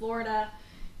winter in Florida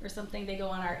or something, they go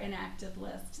on our inactive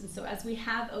list. And so as we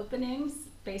have openings,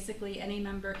 basically any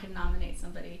member can nominate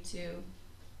somebody to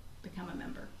become a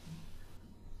member.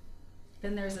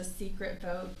 Then there's a secret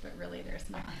vote, but really there's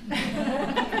not.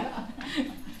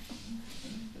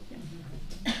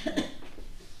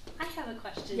 I have a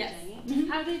question, Yes. Jenne.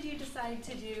 How did you decide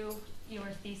to do your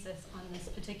thesis on this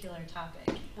particular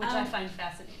topic, which I find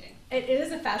fascinating? It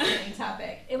is a fascinating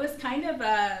topic. It was kind of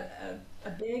a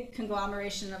big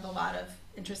conglomeration of a lot of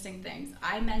interesting things.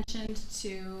 I mentioned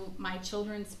to my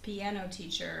children's piano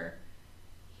teacher,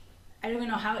 I don't even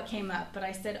know how it came up, but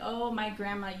I said, oh, my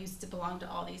grandma used to belong to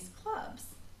all these clubs.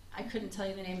 I couldn't tell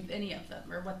you the name of any of them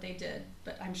or what they did,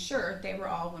 but I'm sure they were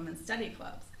all women's study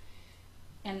clubs.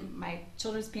 And my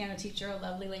children's piano teacher, a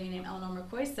lovely lady named Eleanor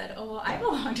McCoy, said, oh, well, I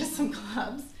belong to some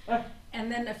clubs.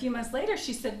 And then a few months later,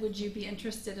 she said, would you be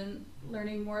interested in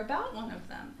learning more about one of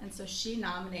them? And so she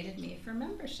nominated me for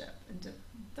membership into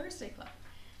Thursday Club.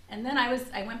 And then I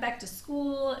went back to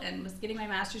school and was getting my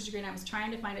master's degree, and I was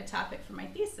trying to find a topic for my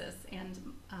thesis. And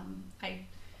I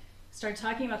started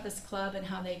talking about this club and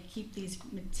how they keep these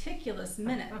meticulous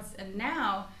minutes. And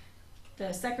now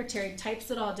the secretary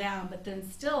types it all down, but then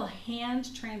still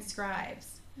hand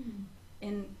transcribes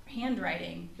in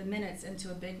handwriting the minutes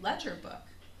into a big ledger book.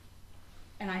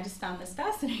 And I just found this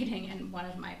fascinating. And one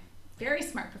of my very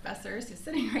smart professors who's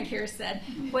sitting right here said,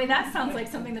 boy, that sounds like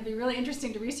something that'd be really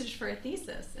interesting to research for a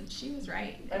thesis. And she was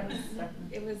right.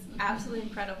 It was absolutely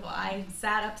incredible. I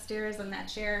sat upstairs on that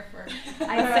chair for,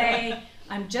 I'd say,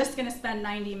 I'm just going to spend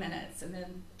 90 minutes. And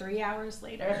then 3 hours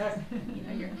later,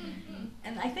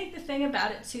 and I think the thing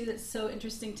about it, too, that's so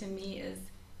interesting to me is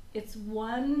it's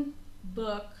one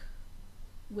book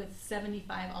with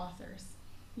 75 authors.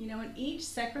 And each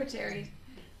secretary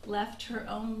left her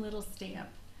own little stamp.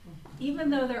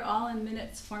 Even though they're all in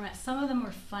minutes format, some of them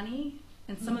are funny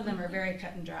and some of them are very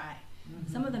cut and dry.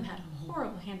 Some of them had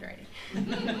horrible handwriting.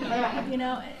 You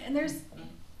know, and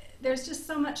there's just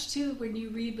so much too when you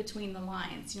read between the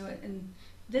lines. You know, in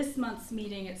this month's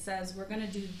meeting it says we're going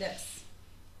to do this,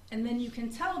 and then you can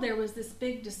tell there was this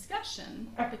big discussion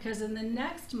because in the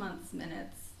next month's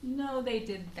minutes, no, they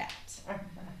did that.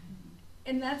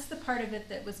 And that's the part of it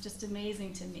that was just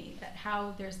amazing to me, that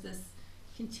how there's this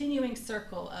continuing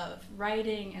circle of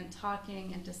writing and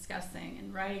talking and discussing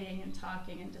and writing and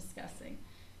talking and discussing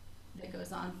that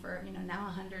goes on for, you know, now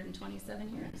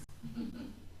 127 years.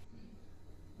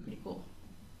 Pretty cool.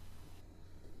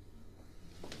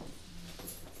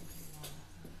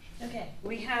 Okay,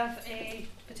 we have a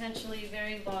potentially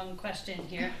very long question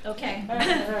here. Okay.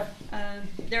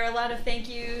 There are a lot of thank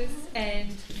yous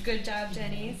and good job,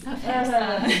 Jennies.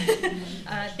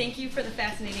 Thank you for the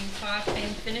fascinating talk. I am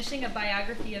finishing a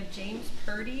biography of James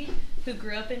Purdy, who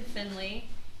grew up in Findlay.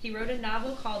 He wrote a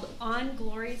novel called On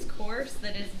Glory's Course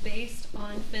that is based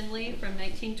on Findlay from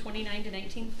 1929 to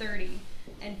 1930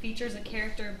 and features a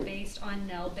character based on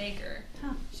Nell Baker.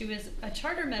 Huh. She was a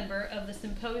charter member of the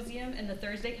Symposium and the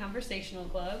Thursday Conversational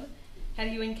Club. Have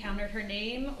you encountered her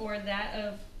name or that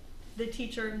of the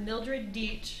teacher Mildred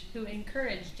Deach, who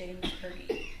encouraged James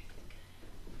Purdy?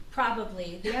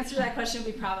 Probably. The answer to that question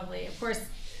would be probably. Of course,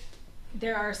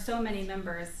 there are so many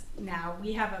members now.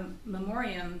 We have a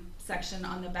memoriam section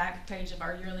on the back page of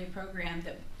our yearly program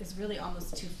that is really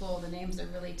almost too full. The names are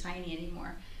really tiny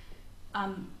anymore.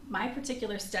 My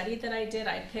particular study that I did,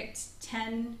 I picked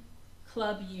 10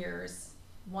 club years,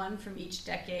 one from each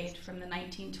decade, from the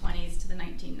 1920s to the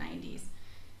 1990s.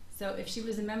 So if she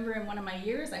was a member in one of my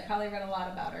years, I probably read a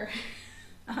lot about her.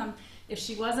 If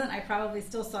she wasn't, I probably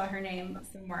still saw her name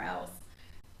somewhere else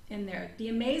in there. The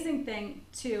amazing thing,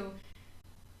 too,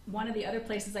 one of the other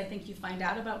places I think you find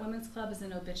out about women's club is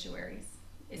in obituaries.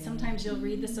 Sometimes you'll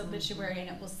read this obituary and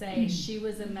it will say she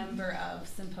was a member of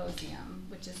Symposium,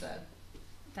 which is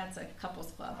that's a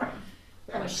couples club.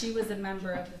 Or she was a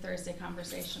member of the Thursday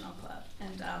Conversational Club.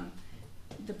 And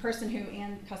the person who,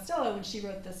 Ann Costello, when she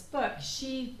wrote this book,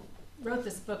 she wrote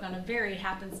this book on a very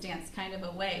happenstance kind of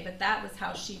a way, but that was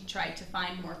how she tried to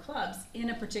find more clubs in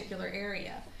a particular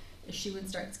area. She would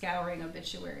start scouring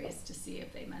obituaries to see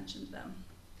if they mentioned them.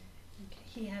 Okay.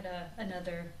 He had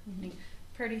another thing.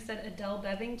 Purdy said Adele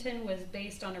Bevington was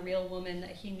based on a real woman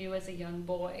that he knew as a young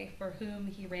boy, for whom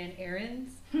he ran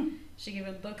errands. She gave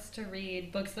him books to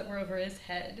read, books that were over his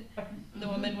head. The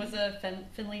woman was a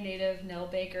Findlay native, Nell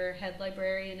Baker, head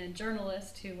librarian and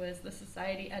journalist, who was the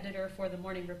society editor for the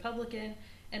Morning Republican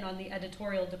and on the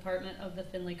editorial department of the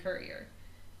Findlay Courier.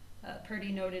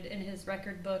 Purdy noted in his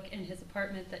record book in his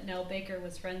apartment that Nell Baker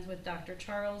was friends with Dr.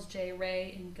 Charles J.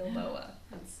 Ray in Gilboa.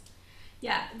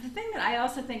 Yeah, the thing that I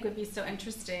also think would be so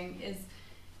interesting is,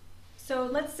 so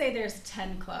let's say there's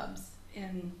 10 clubs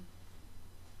in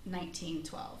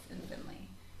 1912 in Findlay.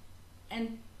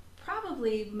 And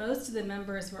probably most of the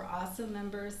members were also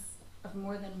members of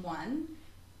more than one.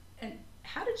 And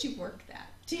how did you work that?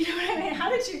 Do you know what I mean? How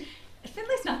did you,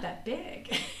 Findlay's not that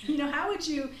big. You know, how would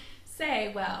you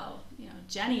say, well, you know,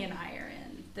 Jenne and I are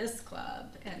in this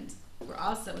club and we're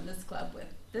also in this club with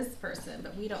this person,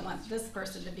 but we don't want this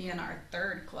person to be in our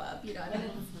third club. You know, I mean,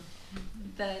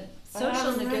 the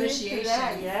social negotiation.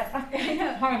 I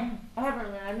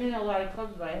haven't. I'm in a lot of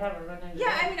clubs, but I haven't run into.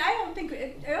 Yeah, I mean, I don't think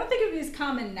it would be as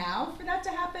common now for that to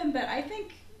happen. But I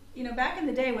think, you know, back in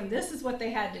the day when this is what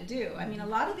they had to do. I mean, a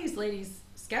lot of these ladies'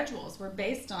 schedules were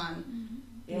based on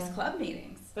these club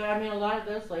meetings. But I mean, a lot of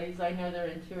those ladies, I know they're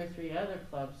in 2 or 3 other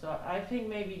clubs. So I think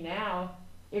maybe now,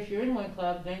 if you're in one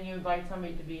club, then you invite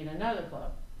somebody to be in another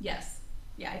club. Yes.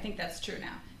 Yeah, I think that's true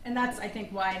now. And that's, I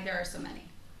think, why there are so many.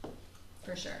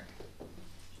 For sure.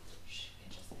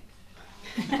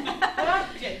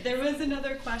 Okay, there was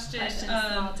another question.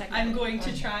 I'm going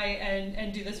to try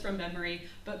and do this from memory,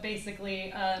 but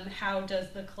basically, how does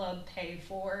the club pay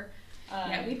for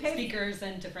we pay speakers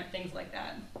and different things like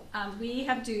that? We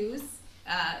have dues.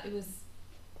 It was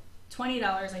 $20,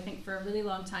 I think, for a really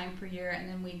long time per year, and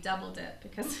then we doubled it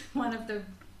because one of the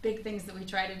big things that we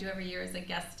try to do every year is a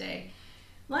guest day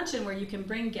luncheon where you can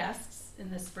bring guests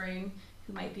in the spring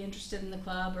who might be interested in the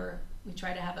club, or we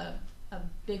try to have a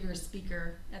bigger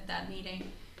speaker at that meeting.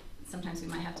 Sometimes we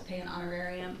might have to pay an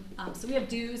honorarium. So we have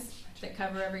dues that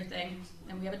cover everything,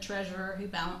 and we have a treasurer who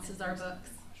balances our books.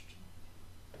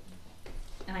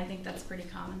 And I think that's pretty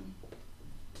common.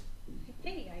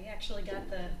 Hey, I actually got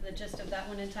the gist of that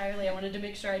one entirely. I wanted to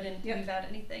make sure I didn't leave out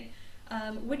anything.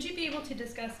 Would you be able to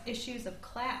discuss issues of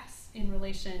class in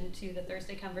relation to the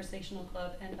Thursday Conversational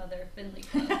Club and other Findlay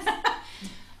clubs?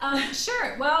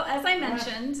 Sure. Well, as I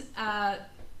mentioned,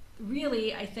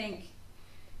 really, I think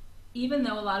even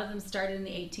though a lot of them started in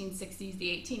the 1860s, the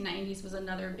 1890s was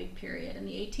another big period. And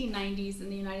the 1890s in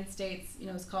the United States, you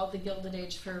know, was called the Gilded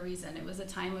Age for a reason. It was a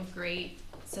time of great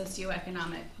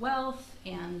socioeconomic wealth,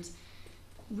 and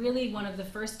really one of the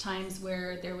first times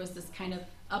where there was this kind of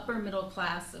upper middle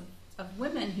class of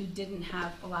women who didn't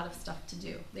have a lot of stuff to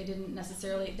do. They didn't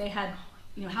necessarily, they had,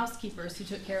 you know, housekeepers who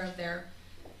took care of their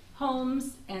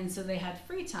homes, and so they had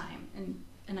free time.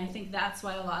 And I think that's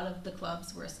why a lot of the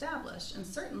clubs were established. And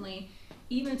certainly,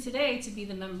 even today, to be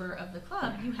the member of the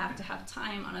club, you have to have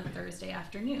time on a Thursday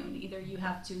afternoon. Either you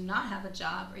have to not have a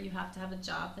job, or you have to have a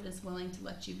job that is willing to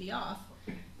let you be off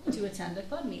to attend a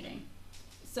club meeting.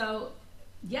 So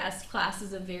yes, class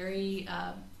is a very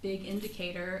big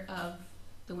indicator of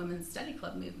the women's study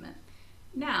club movement.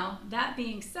 Now, that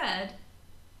being said,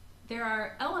 there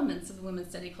are elements of the women's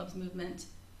study clubs movement,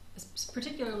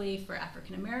 particularly for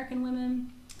African American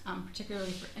women,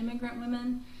 particularly for immigrant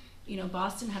women. You know,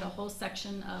 Boston had a whole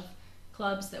section of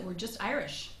clubs that were just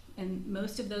Irish, and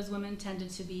most of those women tended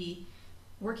to be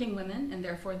working women, and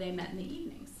therefore they met in the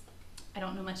evenings. I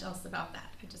don't know much else about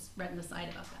that. I just read an aside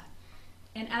about that.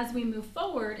 And as we move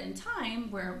forward in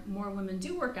time, where more women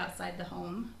do work outside the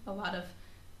home, a lot of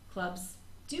clubs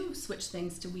do switch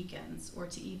things to weekends or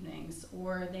to evenings,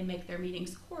 or they make their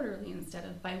meetings quarterly instead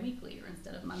of bi-weekly or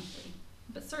instead of monthly.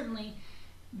 But certainly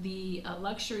the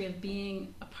luxury of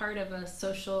being a part of a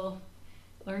social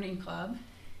learning club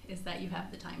is that you have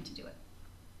the time to do it.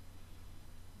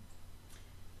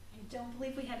 I don't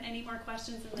believe we had any more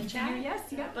questions in the chat. Yes,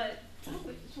 yeah. But I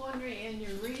was wondering, in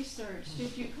your research,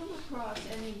 did you come across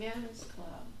any men's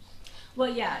clubs? Well,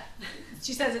 yeah,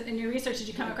 she says in your research, did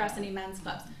you come across any men's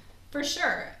clubs? For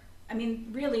sure. I mean,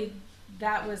 really,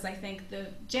 that was, I think, the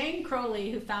Jane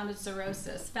Crowley, who founded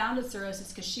Cirrhosis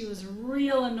because she was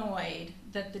real annoyed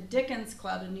that the Dickens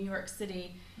Club in New York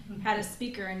City had a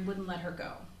speaker and wouldn't let her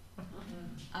go.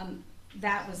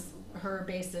 That was her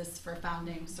basis for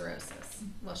founding Cirrhosis.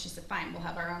 Well, she said, fine, we'll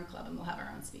have our own club and we'll have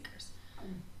our own speakers.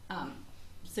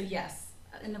 So yes,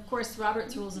 and of course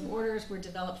Robert's Rules of Orders were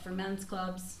developed for men's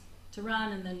clubs to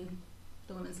run, and then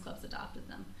the women's clubs adopted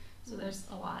them. So there's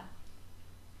a lot.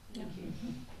 Thank you.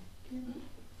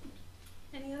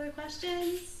 any other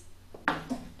questions?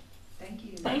 Thank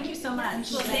you. Thank you so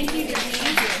much. Well, thank you,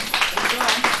 Jenne.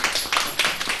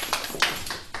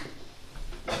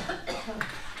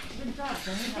 Good job,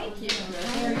 Jenne. Thank you.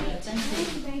 Very